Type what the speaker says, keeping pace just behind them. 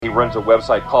He runs a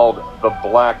website called The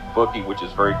Black Bookie, which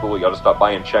is very cool. You ought to stop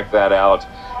by and check that out.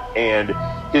 And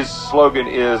his slogan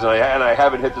is, and I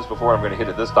haven't hit this before, I'm going to hit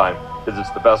it this time because it's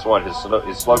the best one. His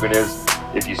slogan is,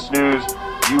 if you snooze,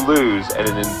 you lose. And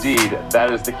indeed,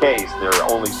 that is the case. There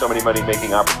are only so many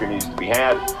money-making opportunities to be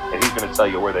had, and he's going to tell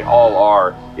you where they all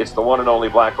are. It's the one and only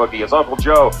Black Bookie. It's Uncle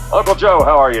Joe. Uncle Joe,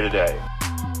 how are you today?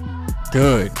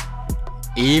 Good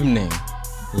evening,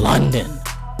 London.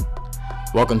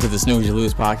 Welcome to the Snooze You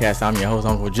Lose podcast. I'm your host,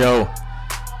 Uncle Joe,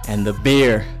 and the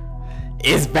beer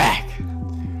is back.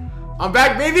 I'm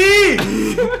back, baby!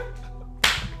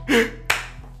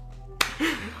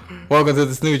 Welcome to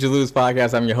the Snooze You Lose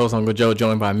podcast. I'm your host, Uncle Joe,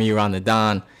 joined by me, Ron the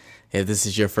Don. If this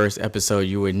is your first episode,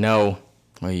 you would know,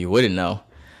 or you wouldn't know,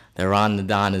 that Ron the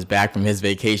Don is back from his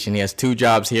vacation. He has two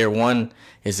jobs here. One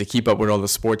is to keep up with all the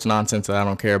sports nonsense that I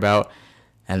don't care about.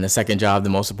 And the second job, the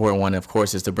most important one, of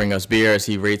course, is to bring us beers.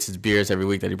 He rates his beers every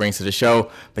week that he brings to the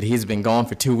show. But he's been gone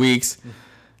for 2 weeks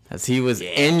as he was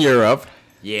in Europe.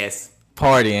 Yes.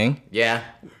 Partying. Yeah.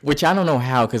 Which I don't know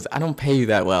how, because I don't pay you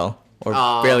that well, or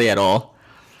barely at all.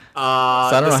 So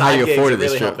I don't know how you afforded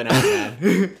this trip. Out,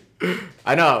 man.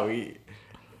 I know.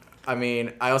 I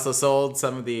mean, I also sold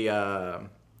some of the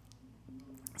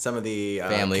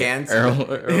family cans.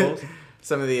 Earls.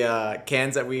 Some of the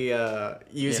cans that we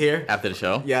use here. After the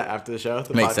show? Yeah, after the show.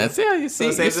 Makes sense. Yeah, you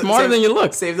see, you're smarter than you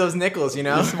look. Save those nickels, you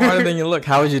know? You're smarter than you look.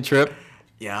 How was your trip?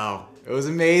 Yo, it was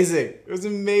amazing. It was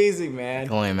amazing, man.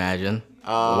 Can only imagine.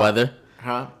 The weather?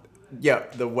 Huh? Yeah,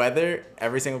 the weather,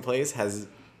 every single place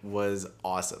was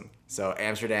awesome. So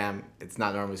Amsterdam, it's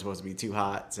not normally supposed to be too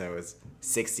hot, so it was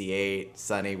 68,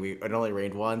 sunny. It only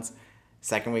rained once.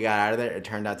 Second we got out of there, it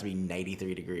turned out to be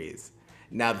 93 degrees.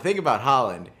 Now, the thing about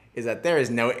Holland is that there is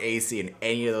no AC in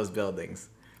any of those buildings.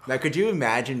 Now, could you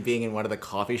imagine being in one of the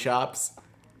coffee shops?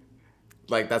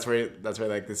 Like that's where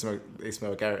like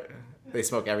they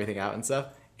smoke everything out and stuff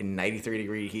in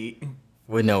 93-degree heat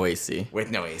with no AC.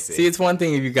 With no AC. See, it's one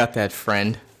thing if you got that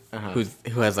friend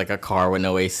who has like a car with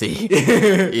no AC.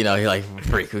 You know, you're like,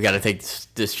 freak, we got to take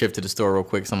this trip to the store real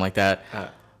quick, something like that.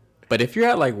 But if you're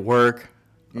at like work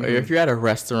or if you're at a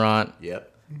restaurant,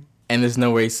 and there's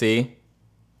no AC.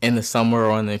 In the summer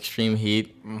or in the extreme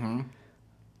heat,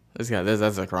 that's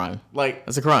a crime.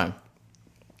 That's a crime.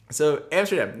 So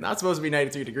Amsterdam, not supposed to be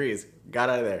 93 degrees.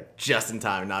 Got out of there just in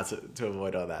time not to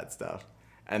avoid all that stuff.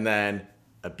 And then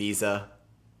Ibiza.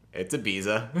 It's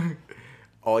Ibiza.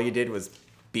 All you did was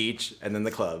beach and then the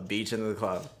club. Beach and then the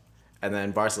club. And then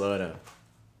Barcelona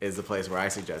is the place where I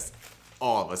suggest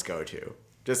all of us go to.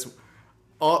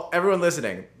 Everyone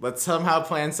listening, let's somehow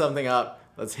plan something up.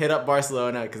 Let's hit up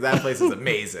Barcelona because that place is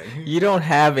amazing. You don't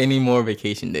have any more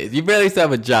vacation days. You barely still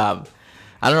have a job.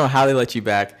 I don't know how they let you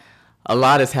back. A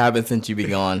lot has happened since you've been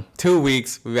gone. 2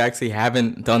 weeks, we actually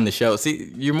haven't done the show.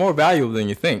 See, you're more valuable than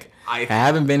you think. I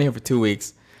haven't been here for 2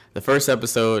 weeks. The first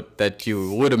episode that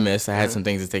you would have missed, I had some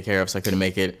things to take care of, so I couldn't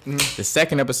make it. The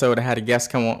second episode, I had a guest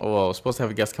come on. Well, I was supposed to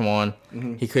have a guest come on.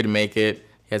 He couldn't make it.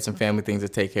 He had some family things to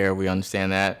take care of. We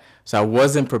understand that. So I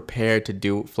wasn't prepared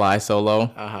to fly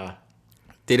solo.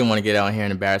 Didn't want to get out here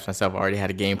and embarrass myself. I already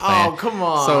had a game plan. Oh, come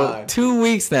on. So 2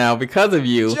 weeks now, because of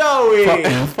you, Joey,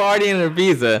 partying in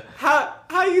Ibiza.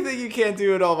 How you think you can't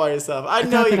do it all by yourself? I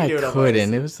know you can do it all by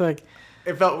yourself. It was like,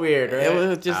 it felt weird,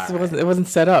 right? It wasn't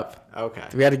set up. Okay.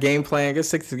 We had a game plan. Just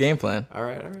stick to the game plan. All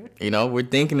right. You know, we're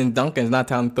thinking and dunking. It's not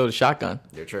time to throw the shotgun.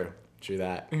 You're true. True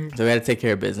that. So we had to take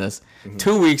care of business.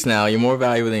 2 weeks now. You're more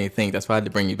valuable than you think. That's why I had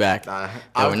to bring you back.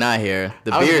 We're not here.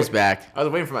 The beer's back. I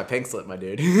was waiting for my pink slip, my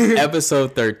dude.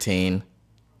 Episode 13.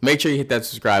 Make sure you hit that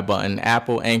subscribe button.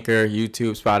 Apple, Anchor,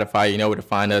 YouTube, Spotify. You know where to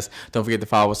find us. Don't forget to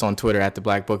follow us on Twitter at The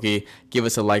Black Bookie. Give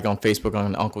us a like on Facebook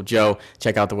on Uncle Joe.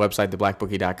 Check out the website,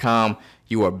 theblackbookie.com.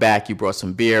 You are back. You brought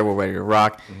some beer. We're ready to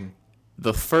rock.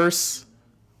 The first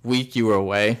week you were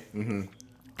away,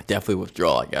 definitely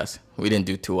withdrawal, I guess. We didn't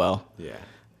do too well. Yeah.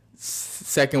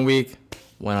 Second week,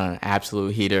 went on an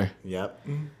absolute heater. Yep.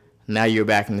 Now you're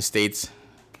back in the States.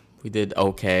 We did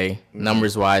okay.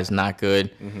 Numbers-wise, not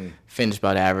good. Finished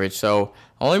about average. So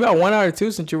only about 1 out of 2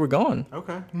 since you were gone.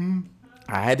 Okay.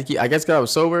 I had to keep. I guess because I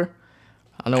was sober.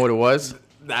 I don't know what it was.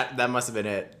 That must have been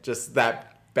it. Just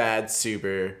that bad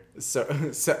sober.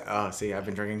 See, I've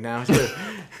been drinking now too.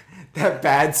 That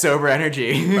bad sober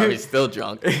energy. Probably still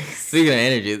drunk. Speaking of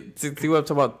energy, see what I'm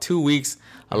talking about. 2 weeks.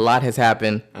 A lot has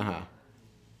happened.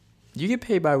 You get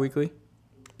paid bi-weekly?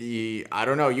 I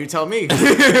don't know. You tell me.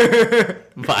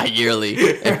 Bi-yearly,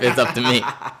 if it's up to me.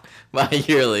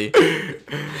 Bi-yearly.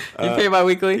 You pay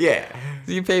bi-weekly? Yeah.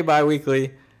 You pay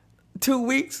bi-weekly. 2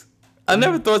 weeks? I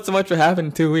never thought so much would happen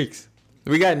in 2 weeks.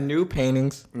 We got new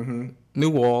paintings, new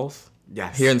walls,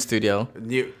 Yes. here in studio.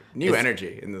 New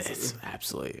energy in this. It's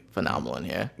absolutely phenomenal in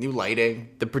here. New lighting.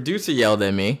 The producer yelled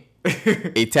at me.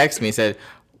 He texted me, said,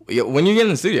 "Yo, when you get in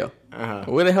the studio,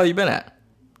 where the hell you been at?"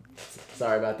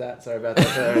 Sorry about that.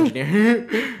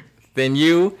 Engineer. Then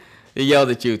you yelled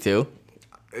at you too.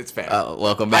 It's fair.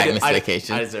 Welcome back, Mr.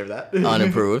 Vacation. I deserve that.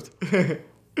 Unapproved.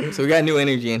 So we got new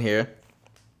energy in here.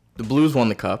 The Blues won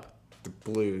the cup. The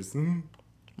Blues.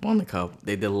 Won the cup.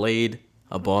 They delayed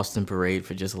a Boston parade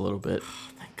for just a little bit.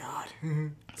 Thank God.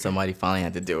 Somebody finally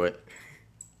had to do it.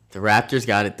 The Raptors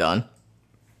got it done.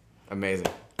 Amazing.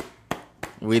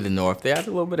 We the North. They had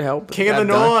a little bit of help. But King of the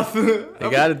North. They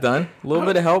got it done. A little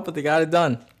bit of help, but they got it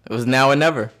done. It was now or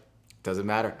never. Doesn't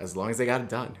matter as long as they got it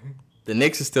done. The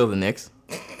Knicks are still the Knicks.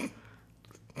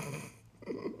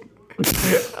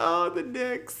 Oh, the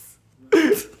Knicks.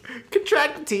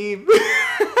 Contract the team.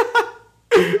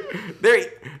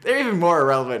 They're even more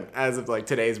irrelevant as of like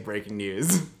today's breaking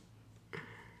news.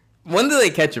 When do they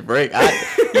catch a break?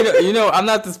 You know, I'm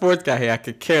not the sports guy here. I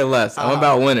could care less. I'm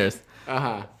about winners.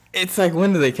 It's like,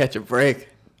 when do they catch a break?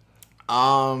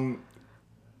 I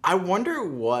wonder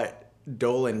what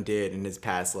Dolan did in his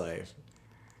past life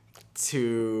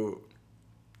to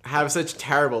have such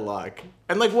terrible luck,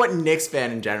 and like what Knicks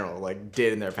fan in general like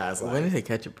did in their past life. When did they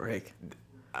catch a break?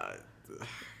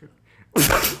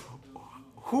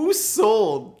 Who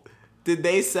sold? Did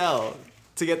they sell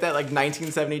to get that like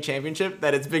 1970 championship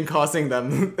that it's been costing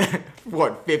them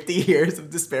what 50 years of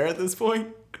despair at this point?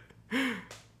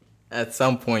 At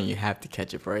some point, you have to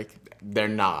catch a break. They're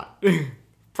not.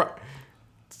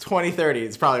 2030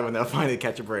 is probably when they'll finally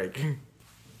catch a break.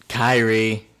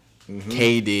 Kyrie,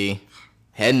 KD,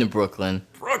 heading to Brooklyn.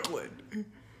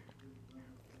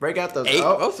 Break out those.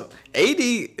 Also, AD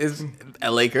is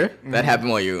a Laker. That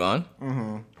happened while you were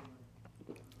gone.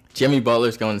 Jimmy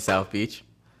Butler's going to South Beach.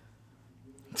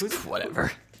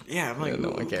 Whatever. Yeah, I'm like, no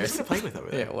one cares. Who's gonna play with over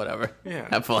there? Yeah, whatever. Yeah.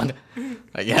 Have fun,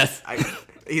 I guess.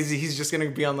 He's just gonna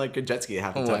be on like a jet ski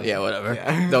half the time. Yeah, whatever.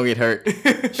 Yeah. Don't get hurt.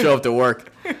 Show up to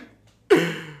work.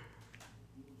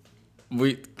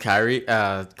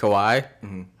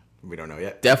 Kawhi. We don't know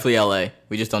yet. Definitely LA.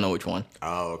 We just don't know which one.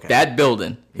 Oh, okay. That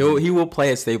building. He will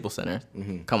play at Staples Center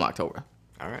come October.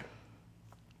 All right.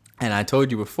 And I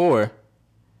told you before,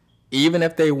 even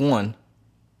if they won,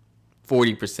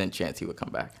 40% chance he would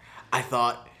come back. I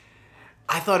thought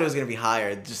it was gonna be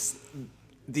higher. Just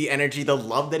the energy, the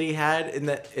love that he had in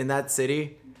that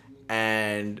city,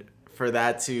 and for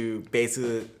that to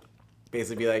basically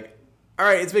be like, all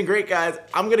right, it's been great, guys.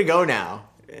 I'm gonna go now.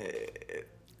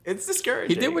 It's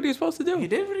discouraging. He did what he was supposed to do. He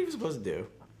did what he was supposed to do.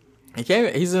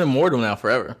 He's an immortal now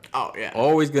forever. Oh yeah.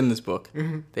 Always good in this book.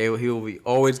 He will be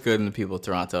always good in the people of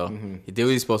Toronto. He did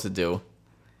what he's supposed to do.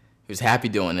 He was happy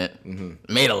doing it.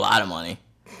 Made a lot of money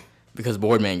because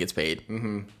Boardman gets paid.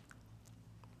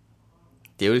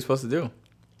 Did what he's supposed to do.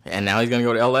 And now he's going to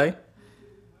go to LA?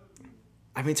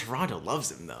 I mean, Toronto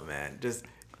loves him, though, man.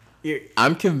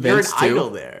 I'm convinced, you're an too.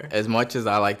 idol there. As much as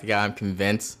I like the guy, I'm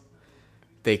convinced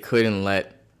they couldn't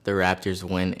let the Raptors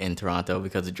win in Toronto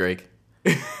because of Drake.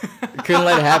 Couldn't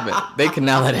let it happen. They could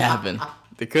not let it happen.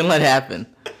 They couldn't let it happen.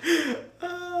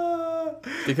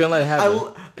 They couldn't let it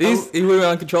happen. He would be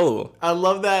uncontrollable. I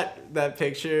love that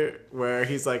picture where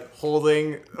he's like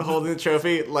holding the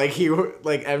trophy like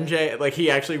MJ, like he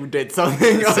actually did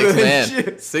something.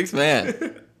 Six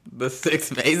man. The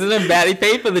sixth man. He's in bad. He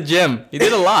paid for the gym. He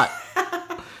did a lot.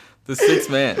 The sixth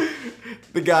man.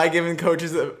 The guy giving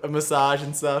coaches a massage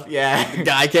and stuff. Yeah. The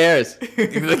guy cares.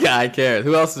 The guy cares.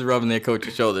 Who else is rubbing their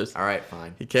coach's shoulders? All right,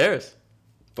 fine. He cares.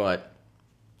 But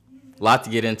a lot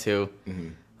to get into.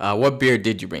 What beer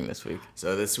did you bring this week?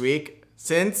 So this week,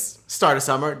 since start of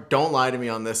summer, don't lie to me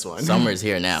on this one. Summer's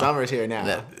here now. Summer's here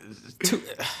now.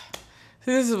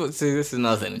 This is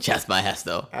another thing to chest my ass,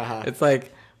 though. It's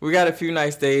like, we got a few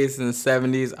nice days in the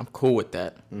 70s. I'm cool with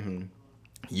that.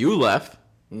 You left.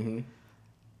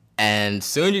 And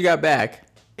soon you got back.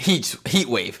 Heat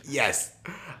wave. Yes.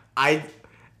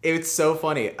 It's so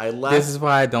funny. I left. This is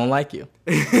why I don't like you.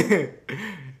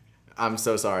 I'm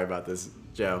so sorry about this,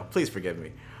 Joe. Please forgive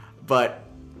me. But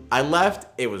I left.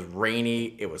 It was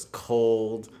rainy. It was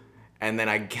cold. And then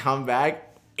I come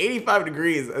back, 85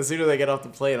 degrees as soon as I get off the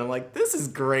plane. I'm like, this is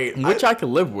great. Which I could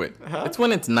live with. It's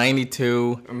when it's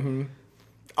 92.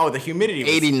 Oh, the humidity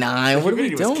was 89. What are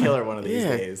we doing? Was killer one of these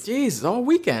days. Jeez, all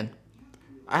weekend.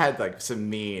 I had like some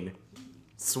mean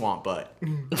swamp butt.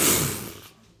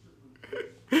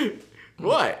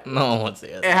 What? No one wants to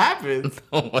hear that. It happens.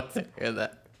 No one wants to hear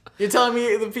that. You're telling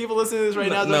me the people listening to this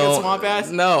right now don't get swamp ass?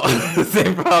 No.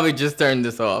 They probably just turned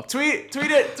this off. Tweet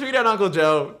at Uncle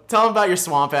Joe. Tell him about your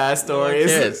swamp ass stories.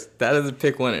 Yes, that doesn't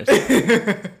pick winners.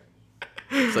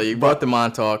 So you bought the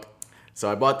Montauk.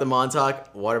 So I bought the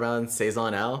Montauk Watermelon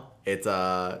Saison L. It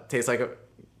tastes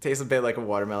a bit like a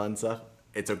watermelon stuff.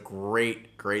 It's a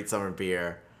great summer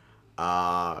beer.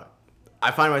 I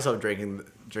find myself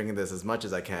drinking this as much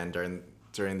as I can during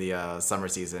the summer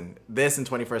season. This and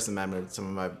 21st Amendment,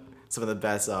 some of the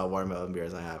best watermelon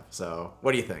beers I have. So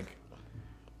what do you think?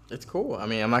 It's cool. I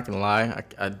mean, I'm not gonna lie.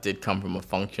 I did come from a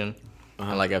function,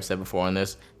 and like I've said before on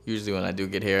this, usually when I do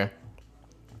get here,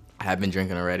 I have been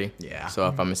drinking already. Yeah. So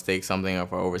if I mistake something, or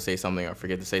if I oversay something, or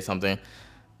forget to say something,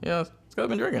 it's because I've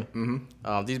been drinking.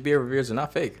 Mm-hmm. These beer reviews are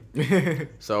not fake.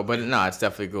 So, but no, it's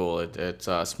definitely cool. It's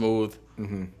smooth.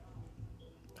 Mm-hmm.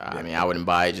 I mean, I wouldn't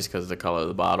buy it just because of the color of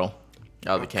the bottle.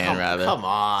 Or the can, rather. Come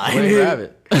on. Where do you grab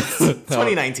it?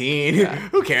 2019. Yeah.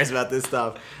 Who cares about this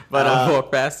stuff? But I'll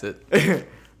walk past it.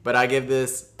 But I give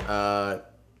this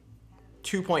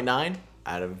 2.9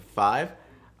 out of 5.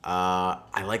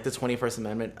 I like the 21st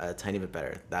Amendment a tiny bit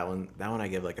better. That one I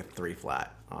give like a 3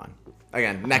 flat on.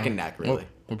 Again, neck and neck, really.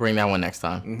 We'll bring that one next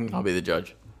time. Mm-hmm. I'll be the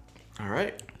judge. All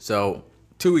right. So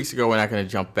 2 weeks ago, we're not going to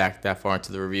jump back that far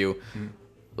into the review. Mm-hmm.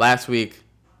 Last week,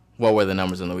 what were the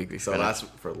numbers in the week we finished?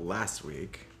 So last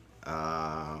week,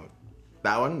 that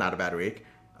one, not a bad week.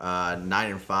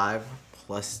 9-5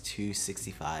 plus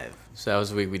 265. So that was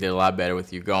the week we did a lot better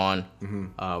with you gone.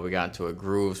 Mm-hmm. We got into a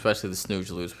groove, especially the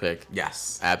snooze lose pick.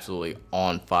 Yes. Absolutely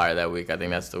on fire that week. I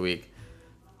think that's the week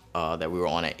that we were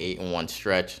on an 8-1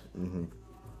 stretch. Mm-hmm.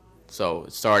 So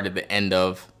it started the end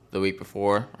of the week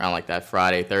before, around like that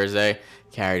Friday, Thursday,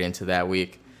 carried into that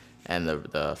week, and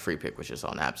the free pick was just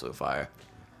on absolute fire.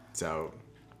 So,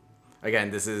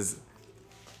 again, this is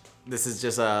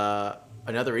just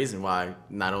another reason why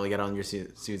not only get on your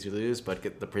suits you lose, but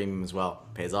get the premium as well.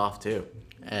 Pays off too.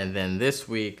 And then this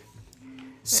week,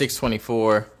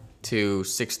 624 to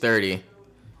 630.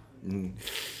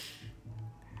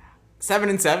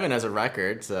 7-7 as a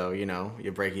record, so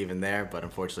you break even there. But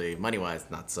unfortunately, money wise,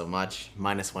 not so much.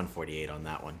 Minus 148 on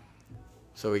that one.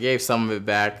 So we gave some of it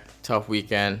back. Tough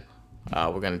weekend.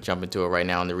 We're gonna jump into it right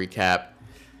now in the recap.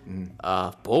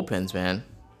 Bullpens, man.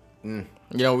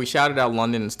 We shouted out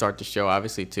London and start the show,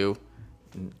 obviously, too.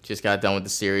 Just got done with the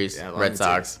series. Yeah, Red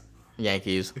Sox,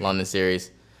 Yankees, London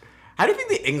series. How do you think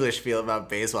the English feel about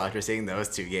baseball after seeing those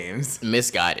 2 games?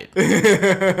 Misguided.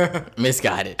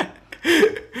 Misguided.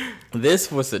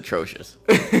 This was atrocious.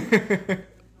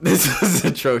 This was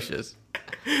atrocious.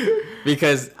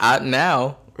 Because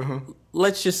now,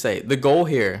 let's just say, the goal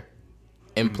here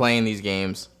in playing these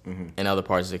games in other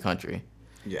parts of the country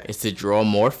is to draw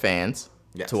more fans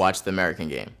to watch the American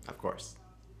game. Of course.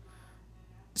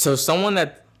 So someone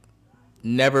that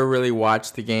never really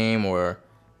watched the game or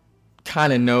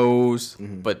kind of knows,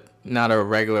 but not a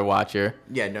regular watcher.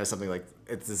 Yeah, knows something like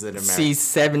it's an American. See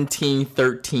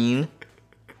 17-13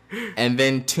 and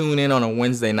then tune in on a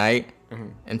Wednesday night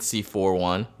and see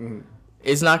 4-1.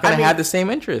 It's not going to have the same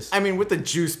interest. I mean, with the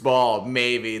juice ball,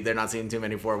 maybe they're not seeing too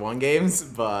many 4-1 games,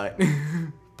 but...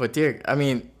 But, dear, I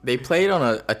mean, they played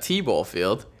on a T-ball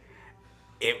field.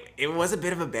 It was a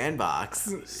bit of a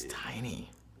bandbox. It's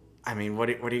tiny. I mean, what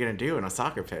are you going to do in a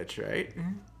soccer pitch, right?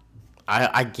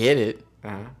 I get it,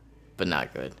 but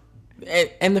not good.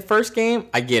 And the first game,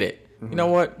 I get it. You know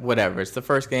what? Whatever. It's the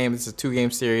first game. It's a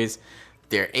 2-game series.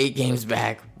 They're 8 games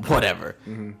back. Whatever.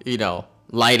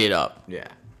 Light it up. Yeah.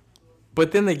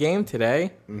 But then the game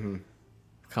today,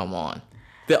 come on.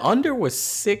 The under was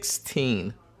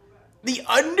 16. The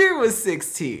under was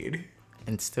 16.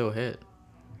 And still hit.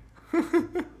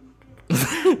 The under...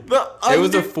 It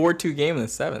was a 4-2 game in the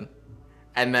 7th.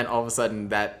 And then all of a sudden,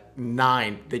 that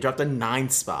 9, they dropped a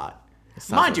 9th spot.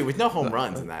 Mind you, with no home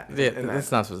runs in that.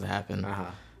 That's not supposed to happen.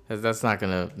 That's not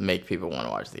going to make people want to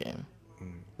watch the game.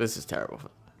 This is terrible.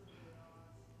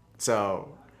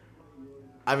 So,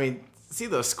 I mean, see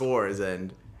those scores,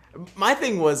 and my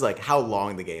thing was like how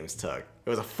long the games took. It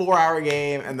was a 4-hour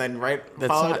game, and then we're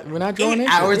not drawing 8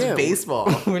 hours of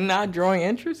baseball. We're not drawing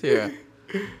interest here.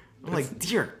 I'm like,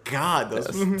 dear God,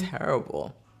 that's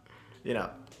terrible.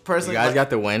 Personally, you guys got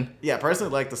the win. Yeah,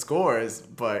 personally like the scores,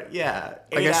 but yeah.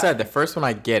 Like I said, the first one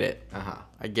I get it.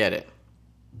 I get it.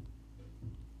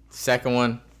 Second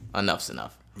one, enough's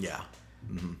enough. Yeah.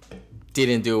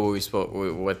 Didn't do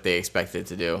what they expected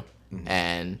to do,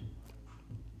 and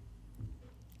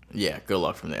yeah, good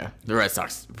luck from there. The Red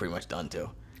Sox are pretty much done too.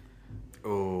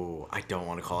 Oh, I don't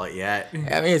want to call it yet.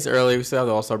 I mean, it's early. We still have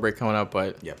the All-Star break coming up,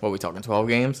 but what are we talking? 12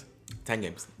 games? 10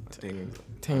 games.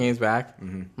 10 games back.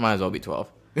 Might as well be 12.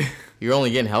 You're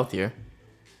only getting healthier.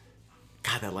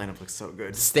 God, that lineup looks so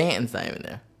good. Stanton's not even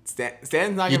there.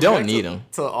 Stanton's not. You don't need him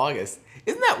till August.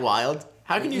 Isn't that wild?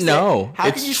 How can you No, say,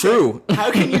 it's true.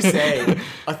 How can you say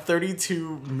a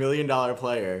 $32 million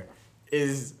player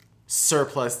is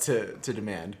surplus to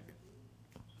demand?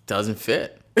 Doesn't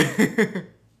fit.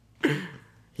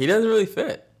 He doesn't really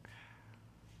fit.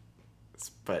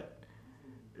 But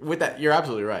with that, you're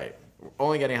absolutely right.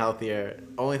 Only getting healthier.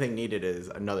 Only thing needed is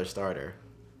another starter.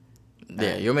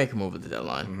 Yeah, you'll make a move at the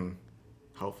deadline. Mm-hmm.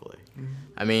 Hopefully.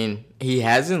 I mean, he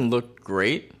hasn't looked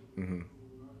great. Mm-hmm.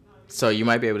 So you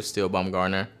might be able to steal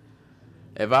Bumgarner.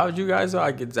 If I was you guys, though,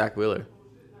 I'd get Zach Wheeler.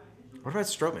 What about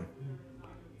Stroman?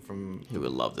 He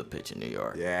would love to pitch in New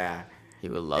York. Yeah. He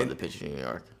would love to pitch in New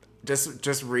York.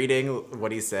 Just reading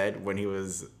what he said when he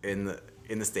was in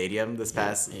the stadium this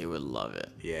past. He would love it.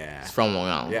 Yeah. He's from Long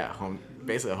Island. Yeah,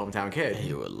 basically a hometown kid.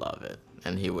 He would love it,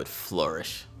 and he would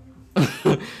flourish.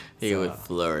 He would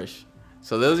flourish.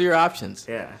 So those are your options.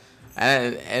 Yeah.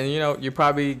 And you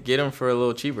probably get him for a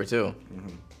little cheaper too.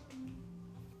 Mm-hmm.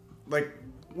 Like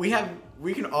we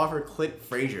can offer Clint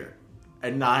Frazier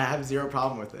and not have zero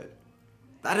problem with it.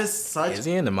 That is such. Is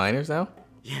he in the minors now?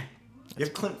 Yeah. You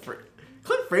have Clint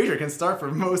Frazier can start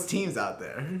for most teams out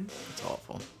there. It's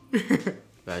awful.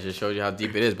 That just shows you how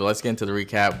deep it is. But let's get into the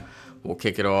recap. We'll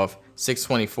kick it off.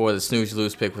 624, the snooze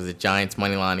lose pick was the Giants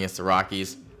money line against the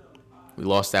Rockies. We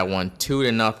lost that one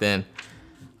 2-0.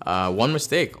 One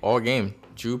mistake all game.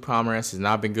 Drew Pomeranz has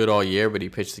not been good all year, but he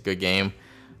pitched a good game.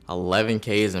 11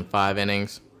 Ks in 5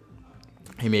 innings.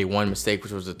 He made one mistake,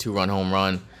 which was a 2-run home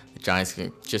run. The Giants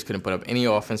just couldn't put up any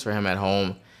offense for him at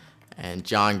home. And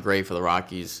John Gray for the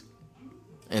Rockies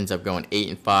ends up going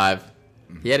 8-5.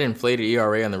 He had an inflated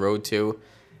ERA on the road too.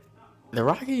 The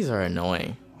Rockies are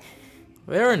annoying.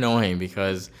 They're annoying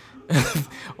because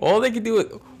all they can do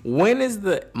is, when is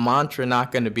the mantra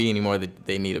not going to be anymore that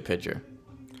they need a pitcher?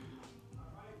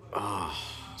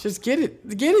 Just get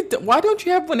it. Why don't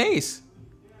you have an ace?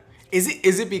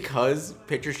 Is it because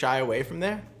pitchers shy away from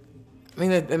there? I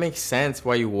mean, that makes sense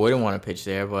why you wouldn't want to pitch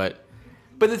there, but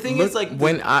the thing is, like,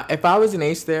 if I was an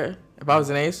ace there,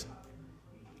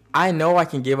 I know I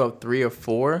can give up 3 or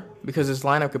 4 because this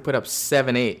lineup could put up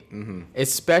 7, 8,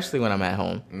 especially when I'm at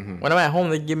home. When I'm at home,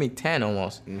 they give me 10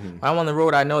 almost. When I'm on the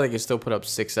road, I know they can still put up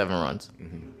 6, 7 runs.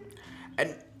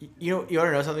 And you want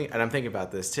to know something? And I'm thinking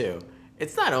about this too.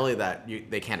 It's not only that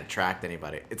they can't attract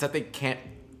anybody; it's that they can't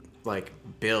like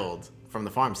build from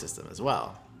the farm system as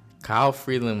well. Kyle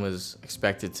Freeland was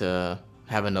expected to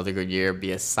have another good year,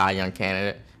 be a Cy Young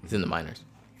candidate. He's in the minors.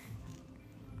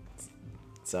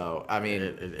 So I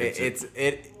mean,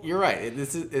 you're right.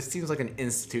 It seems like an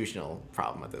institutional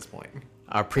problem at this point.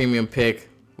 Our premium pick,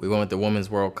 we went with the Women's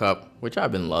World Cup, which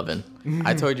I've been loving.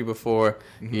 I told you before,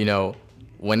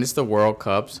 when it's the World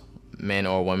Cups, men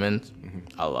or women,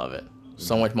 I love it.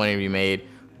 So much money to be made,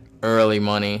 early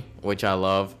money, which I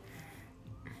love,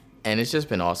 and it's just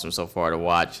been awesome so far to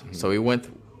watch. So we went,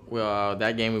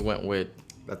 that game we went with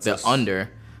under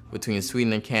between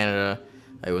Sweden and Canada.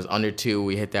 It was under 2.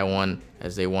 We hit that one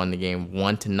as they won the game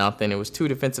 1-0. It was 2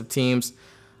 defensive teams.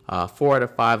 4 out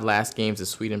of 5 last games that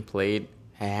Sweden played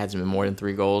hasn't been more than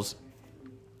 3 goals.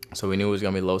 So we knew it was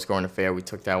going to be a low-scoring affair. We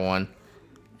took that one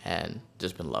and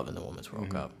just been loving the Women's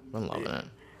World Cup. Been loving it.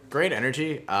 Great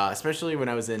energy, especially when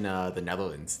I was in the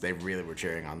Netherlands. They really were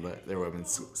cheering on their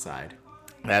women's side.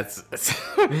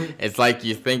 It's like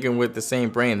you're thinking with the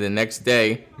same brain. The next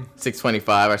day,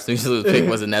 625, our snooze lose pick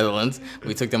was the Netherlands.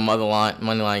 We took the money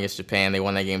line against Japan. They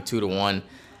won that game 2-1.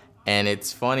 And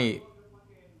it's funny.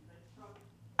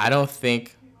 I don't have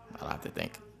to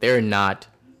think. They're not,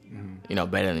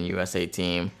 better than the USA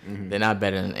team. They're not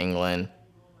better than England.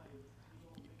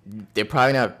 They're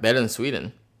probably not better than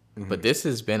Sweden. But this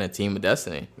has been a team of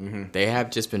destiny. They have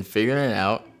just been figuring it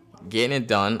out, getting it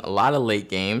done. A lot of late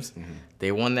games.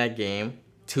 They won that game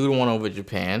 2-1 over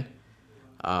Japan.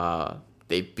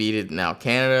 They beat it now.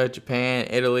 Canada, Japan,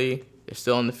 Italy. They're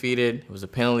still undefeated. It was a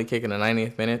penalty kick in the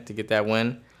 90th minute to get that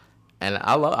win. And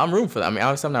I'm rooting for them. I mean,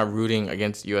 obviously I'm not rooting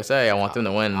against USA. I want them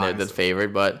to win. They're the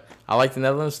favorite. But I like the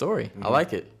Netherlands story. I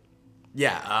like it.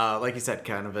 Yeah, like you said,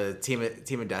 kind of a team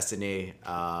of destiny.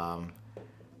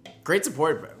 Great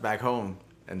support back home,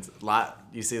 and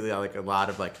you see like a lot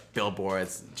of like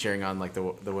billboards cheering on like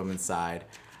the women's side.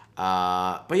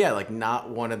 But yeah, like not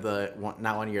one of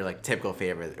your like typical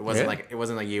favorites. It wasn't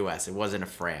like US. It wasn't a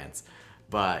France,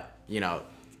 but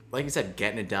like you said,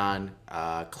 getting it done,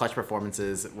 clutch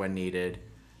performances when needed.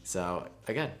 So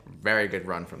again, very good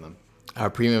run from them.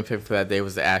 Our premium pick for that day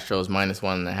was the Astros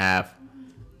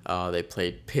 -1.5. They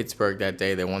played Pittsburgh that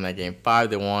day. They won that game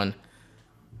 5-1.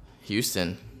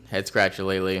 Houston, head scratcher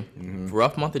lately.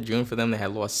 Rough month of June for them. They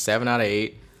had lost 7 out of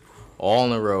 8, all on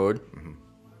the road.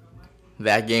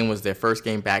 That game was their first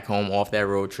game back home off that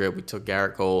road trip. We took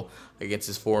Garrett Cole against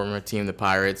his former team, the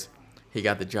Pirates. He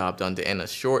got the job done to end a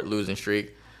short losing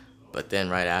streak. But then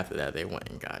right after that, they went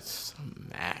and got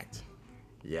smacked.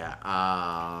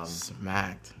 Yeah.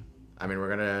 Smacked. I mean, we're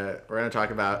gonna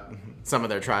talk about some of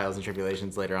their trials and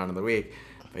tribulations later on in the week.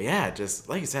 But yeah, just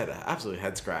like you said, absolute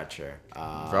head scratcher.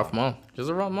 Rough month. Just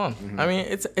a rough month. I mean,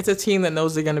 it's a team that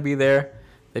knows they're gonna be there.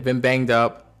 They've been banged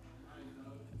up.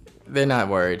 They're not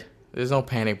worried. There's no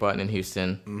panic button in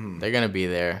Houston. They're gonna be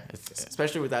there,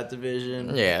 Especially with that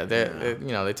division. Yeah,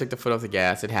 they took the foot off the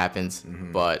gas. It happens,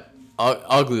 but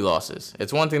ugly losses.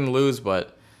 It's one thing to lose,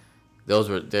 but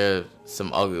there's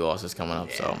some ugly losses coming up.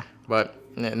 Yeah. So, but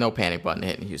no panic button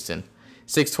hitting Houston.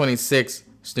 626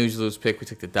 snooze lose pick. We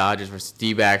took the Dodgers versus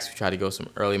D-backs. We tried to go some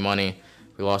early money.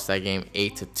 We lost that game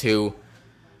 8-2.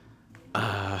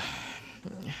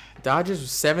 Dodgers was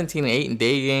 17-8 in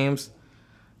day games.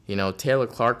 You know, Taylor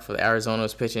Clark for the Arizona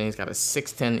was pitching. He's got a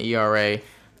 6.10 ERA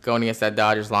going against that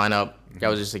Dodgers lineup. That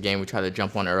was just a game we tried to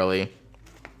jump on early.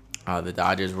 The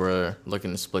Dodgers were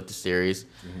looking to split the series,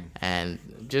 and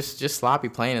just sloppy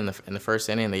playing in the first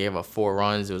inning. They gave up 4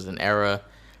 runs. It was an error.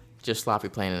 Just sloppy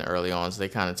playing in early on, so they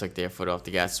kind of took their foot off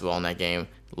the gas as well in that game.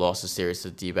 Lost the series to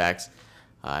the D-backs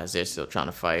as they're still trying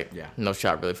to fight. Yeah. No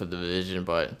shot really for the division,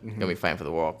 but going to be fighting for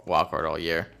the wild card all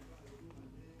year.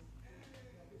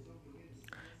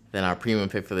 Then our premium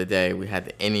pick for the day, we had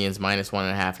the Indians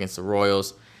 -1.5 against the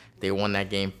Royals. They won that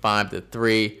game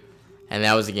 5-3, and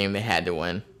that was a game they had to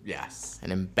win. Yes.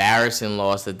 An embarrassing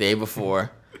loss the day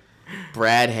before.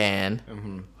 Brad Hand,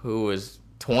 who was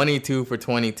 22 for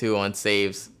 22 on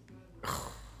saves,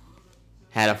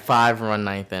 had a 5-run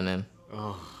ninth inning.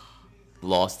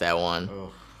 Lost that one.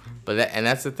 But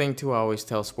that's the thing too. I always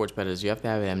tell sports bettors, you have to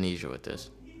have amnesia with this,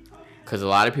 because a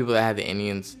lot of people that had the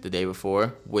Indians the day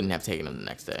before wouldn't have taken them the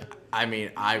next day. I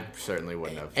mean, I certainly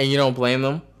wouldn't have. And you don't blame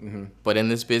them. But in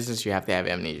this business, you have to have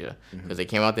amnesia, because they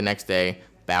came out the next day.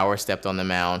 Bauer stepped on the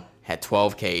mound, had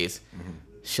 12 Ks,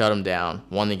 shut them down,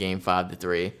 won the game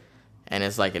 5-3, and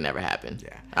it's like it never happened.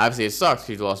 Yeah. Obviously, it sucks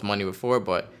because you lost money before,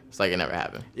 but it's like it never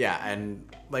happened. Yeah, and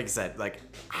like I said,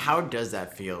 how does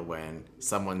that feel when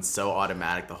someone's so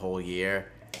automatic the whole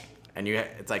year, and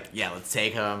it's like, yeah, let's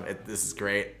take him. This is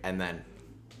great, and then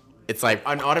it's like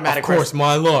an automatic. Of course,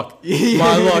 my luck,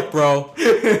 my luck, bro.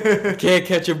 Can't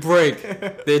catch a break.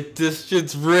 This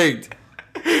shit's rigged.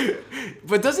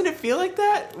 But doesn't it feel like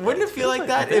that? Wouldn't it feel like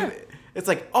that if it's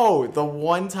like, oh, the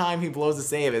one time he blows a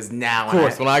save is now? Of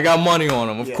course, when I got money on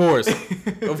him, of course.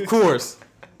 Of course.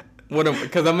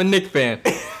 Because I'm a Knicks fan.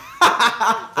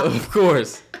 Of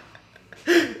course.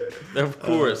 Of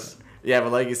course. Yeah,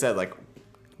 but like you said,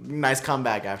 nice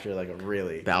comeback after a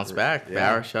really bounce back.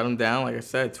 Yeah. Bauer shut him down, like I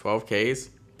said, 12 Ks,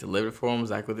 delivered for him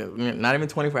exactly. Not even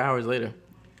 24 hours later,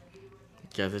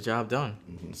 get the job done.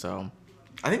 So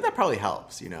I think that probably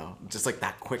helps, just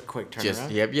that quick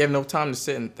turnaround. You have no time to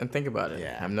sit and think about it.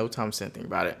 Yeah. I have no time to sit and think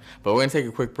about it. But we're gonna take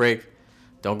a quick break.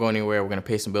 Don't go anywhere. We're gonna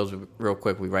pay some bills real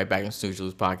quick. We'll be right back in Snooze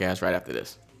Lose podcast right after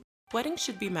this. Weddings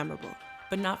should be memorable,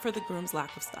 but not for the groom's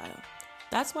lack of style.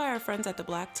 That's why our friends at the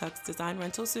Black Tux design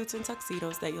rental suits and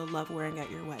tuxedos that you'll love wearing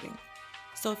at your wedding.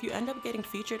 So if you end up getting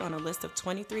featured on a list of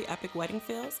 23 epic wedding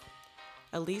fails,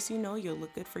 at least you know you'll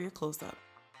look good for your close-up.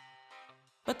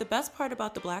 But the best part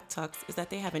about the Black Tux is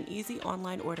that they have an easy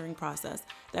online ordering process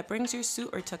that brings your suit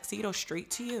or tuxedo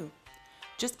straight to you.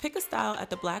 Just pick a style at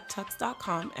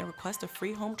theblacktux.com and request a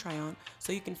free home try-on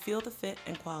so you can feel the fit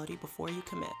and quality before you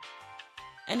commit.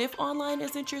 And if online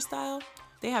isn't your style,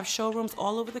 they have showrooms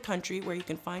all over the country where you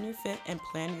can find your fit and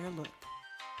plan your look.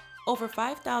 Over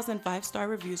 5,000 5-star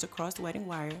reviews across Wedding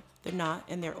Wire, The Knot,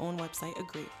 and their own website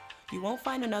agree. You won't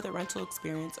find another rental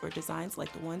experience or designs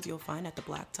like the ones you'll find at the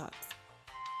Black Tux.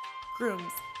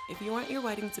 Grooms, if you want your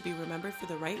wedding to be remembered for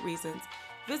the right reasons,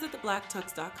 visit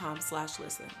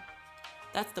theblacktux.com/listen.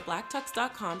 That's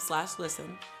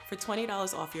theblacktux.com/listen for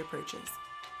 $20 off your purchase.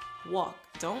 Walk,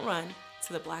 don't run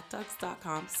to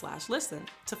theblacktux.com/listen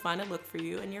to find a look for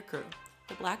you and your crew.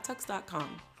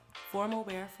 Theblacktux.com, formal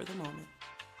wear for the moment.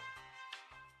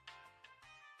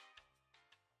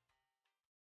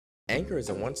 Anchor is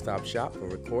a one-stop shop for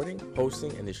recording,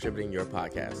 hosting, and distributing your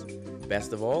podcast.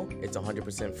 Best of all, it's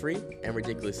 100% free and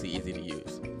ridiculously easy to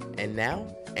use. And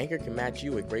now, Anchor can match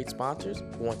you with great sponsors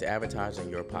who want to advertise on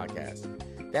your podcast.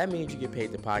 That means you get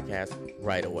paid to podcast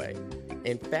right away.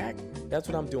 In fact, that's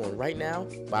what I'm doing right now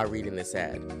by reading this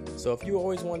ad. So if you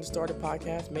always wanted to start a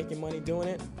podcast making money doing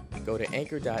it, go to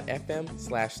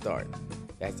anchor.fm/start.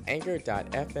 That's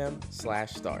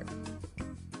anchor.fm/start.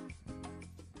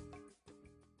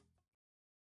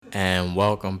 And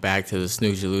welcome back to the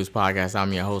Snooze You Lose podcast.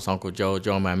 I'm your host, Uncle Joe,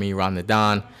 joined by me, Ron the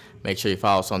Don. Make sure you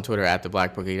follow us on Twitter at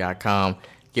theblackbookie.com.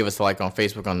 Give us a like on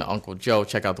Facebook on the Uncle Joe.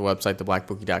 Check out the website,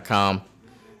 theblackbookie.com.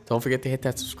 Don't forget to hit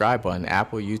that subscribe button.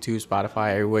 Apple, YouTube,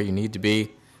 Spotify, everywhere you need to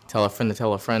be. Tell a friend to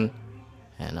tell a friend.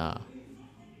 And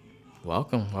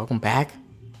welcome back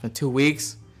in 2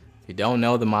 weeks. If you don't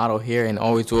know, the motto here and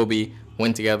always will be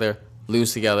win together,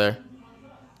 lose together.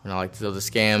 And I like to tell the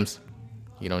scams.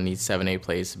 You don't need 7-8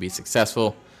 plays to be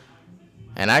successful.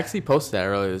 And I actually posted that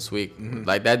earlier this week. Mm-hmm.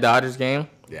 Like that Dodgers game,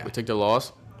 we took the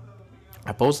loss.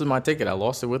 I posted my ticket. I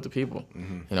lost it with the people.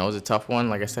 Mm-hmm. You know, it was a tough one.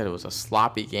 Like I said, it was a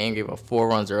sloppy game. Gave up 4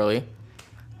 runs early.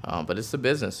 But it's the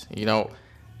business. You know,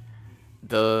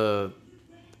 the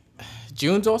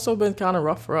June's also been kind of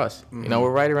rough for us. Mm-hmm. You know, we're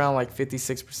right around like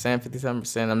 56%,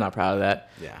 57%. I'm not proud of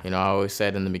that. Yeah. You know, I always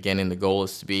said in the beginning the goal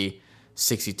is to be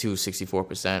 62,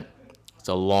 64%. It's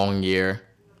a long year.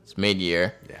 It's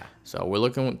mid-year. Yeah. So we're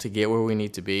looking to get where we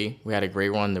need to be. We had a great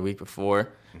run the week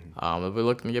before. Mm-hmm. But we're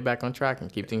looking to get back on track and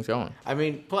keep things going. I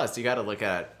mean, plus, you got to look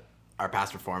at our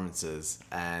past performances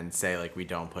and say, like, we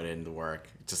don't put in the work.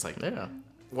 Just like,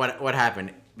 what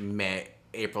happened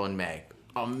April and May?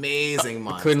 Amazing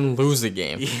month. Couldn't lose a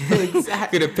game. Yeah,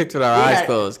 exactly. Could have picked with our eyes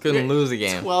closed. Couldn't lose a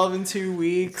game. 12 in 2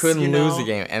 weeks. Couldn't lose a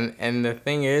game. And the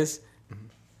thing is,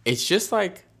 it's just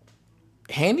like,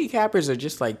 handicappers are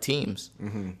just like teams.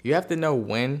 Mm-hmm. You have to know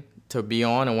when to be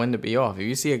on and when to be off. If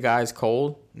you see a guy's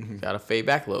cold, you got to fade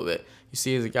back a little bit. You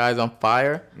see a guy's on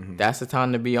fire, that's the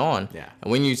time to be on. Yeah.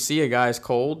 And when you see a guy's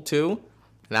cold too,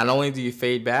 not only do you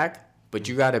fade back, but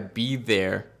you got to be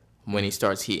there when he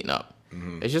starts heating up.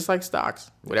 Mm-hmm. It's just like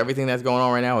stocks. With everything that's going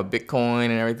on right now with Bitcoin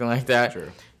and everything like that,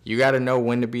 you got to know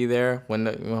when to be there, when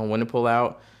to pull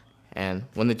out, and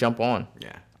when to jump on.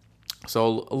 Yeah.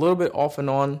 So a little bit off and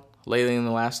on lately in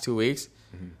the last 2 weeks.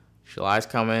 Mm-hmm. July's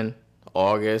coming,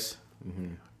 August,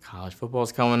 college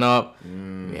football's coming up.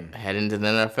 We head into the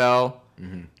NFL.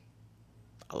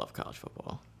 I love college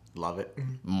football. Love it.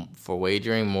 For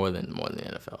wagering more than the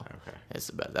NFL. Okay. It's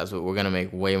the best. That's what we're gonna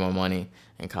make way more money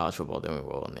in college football than we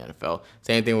will in the NFL.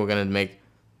 Same thing, we're gonna make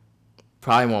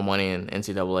probably more money in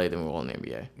NCAA than we will in the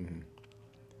NBA.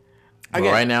 But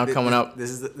right now, coming up,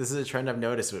 this is a trend I've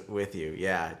noticed with you.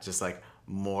 Yeah, just like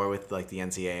more with like the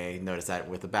NCAA. Notice that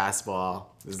with the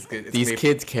basketball. These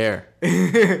kids care.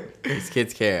 These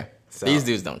kids care. So, these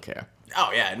dudes don't care.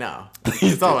 Oh yeah, no.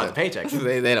 It's all about the paychecks.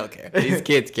 they don't care. These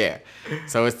kids care.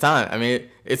 So it's time. I mean,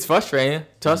 it's frustrating.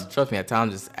 Trust me, at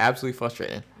times it's absolutely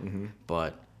frustrating.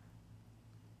 But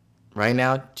right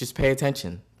now, just pay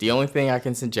attention. The only thing I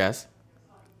can suggest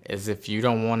is if you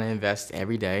don't want to invest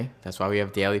every day, that's why we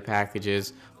have daily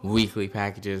packages, weekly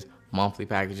packages, monthly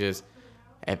packages.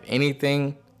 If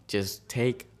anything, just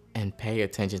take and pay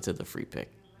attention to the free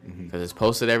pick. Because it's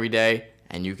posted every day,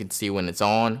 and you can see when it's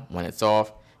on, when it's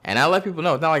off. And I let people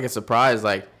know. It's not like a surprise,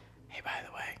 like, hey, by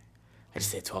the way, I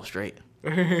just hit 12 straight.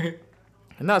 I'm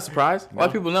not a surprise. A lot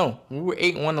of people know. We were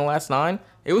 8-1 the last 9.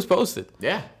 It was posted.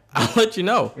 Yeah. I'll let you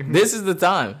know. This is the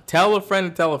time. Tell a friend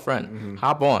to tell a friend.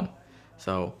 Hop on.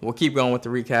 So we'll keep going with the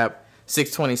recap.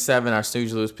 627, our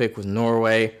Snooze Lose pick was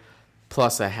Norway,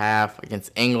 plus a half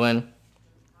against England.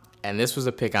 And this was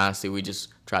a pick, honestly, we just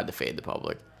tried to fade the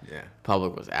public. Yeah.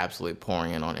 Public was absolutely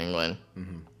pouring in on England.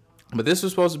 But this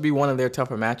was supposed to be one of their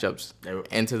tougher matchups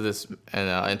into this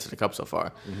and into the Cup so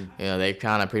far. You know, they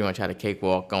kind of pretty much had a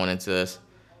cakewalk going into this.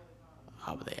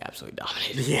 Oh, but they absolutely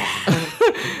dominated. Yeah.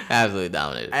 Absolutely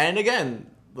dominated. And again,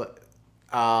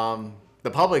 the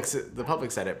public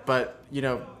said it, but you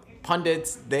know,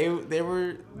 pundits they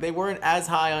weren't as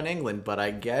high on England, but I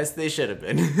guess they should have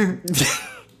been.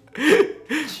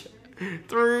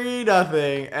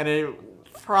 3-0, and it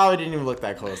probably didn't even look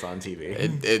that close on TV.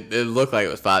 It looked like it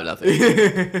was 5-0.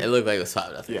 It looked like it was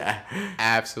 5-0. Yeah,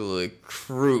 absolutely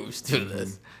cruised through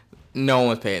this. No one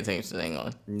was paying attention to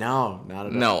England. No, not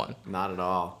at all. No one. Not at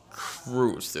all.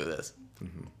 Cruised through this.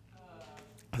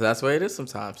 So that's the way it is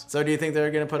sometimes. So do you think they're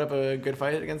gonna put up a good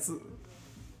fight against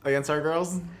our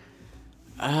girls?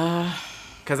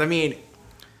 Because I mean,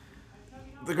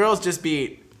 the girls just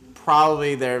beat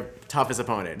probably their toughest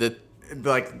opponent.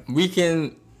 We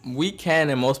can,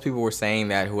 and most people were saying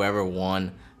that whoever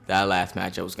won that last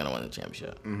matchup was gonna win the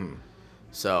championship.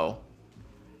 So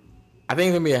I think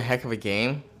it's gonna be a heck of a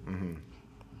game.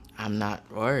 I'm not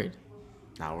worried.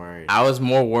 Not worried. I was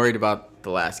more worried about the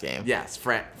last game. Yes,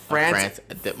 France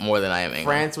more than I am England.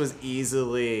 France was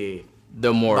easily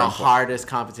the hardest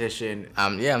competition.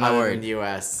 I'm not worried. In the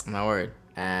U.S. I'm not worried.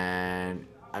 And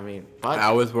I mean, but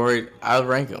I was worried. I would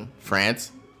rank them: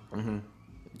 France,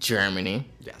 Germany.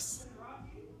 Yes.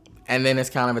 And then it's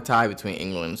kind of a tie between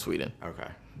England and Sweden. Okay.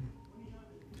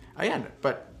 Again,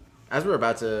 but as we're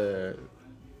about to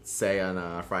say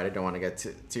on Friday, don't want to get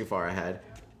too far ahead.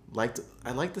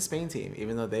 I liked the Spain team,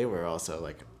 even though they were also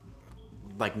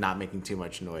like not making too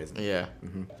much noise. Yeah.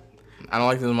 Mm-hmm. I don't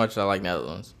like them as much as I like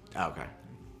Netherlands. Oh, okay.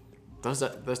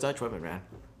 Those Dutch women, man.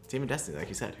 Team of destiny, like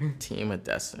you said. Team of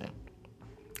destiny.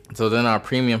 So then our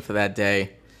premium for that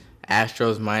day,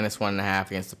 Astros minus 1.5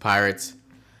 against the Pirates.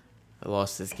 They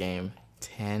lost this game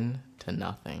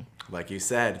 10-0. Like you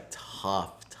said,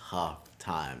 tough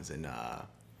times in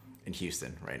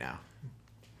Houston right now.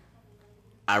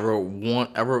 I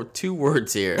wrote 2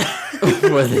 words here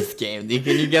for this game.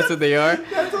 Can you guess what they are?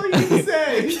 That's all you can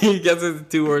say. Can you guess what the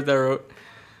 2 words I wrote?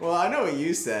 Well, I know what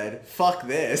you said. Fuck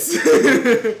this.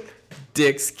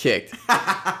 Dicks kicked.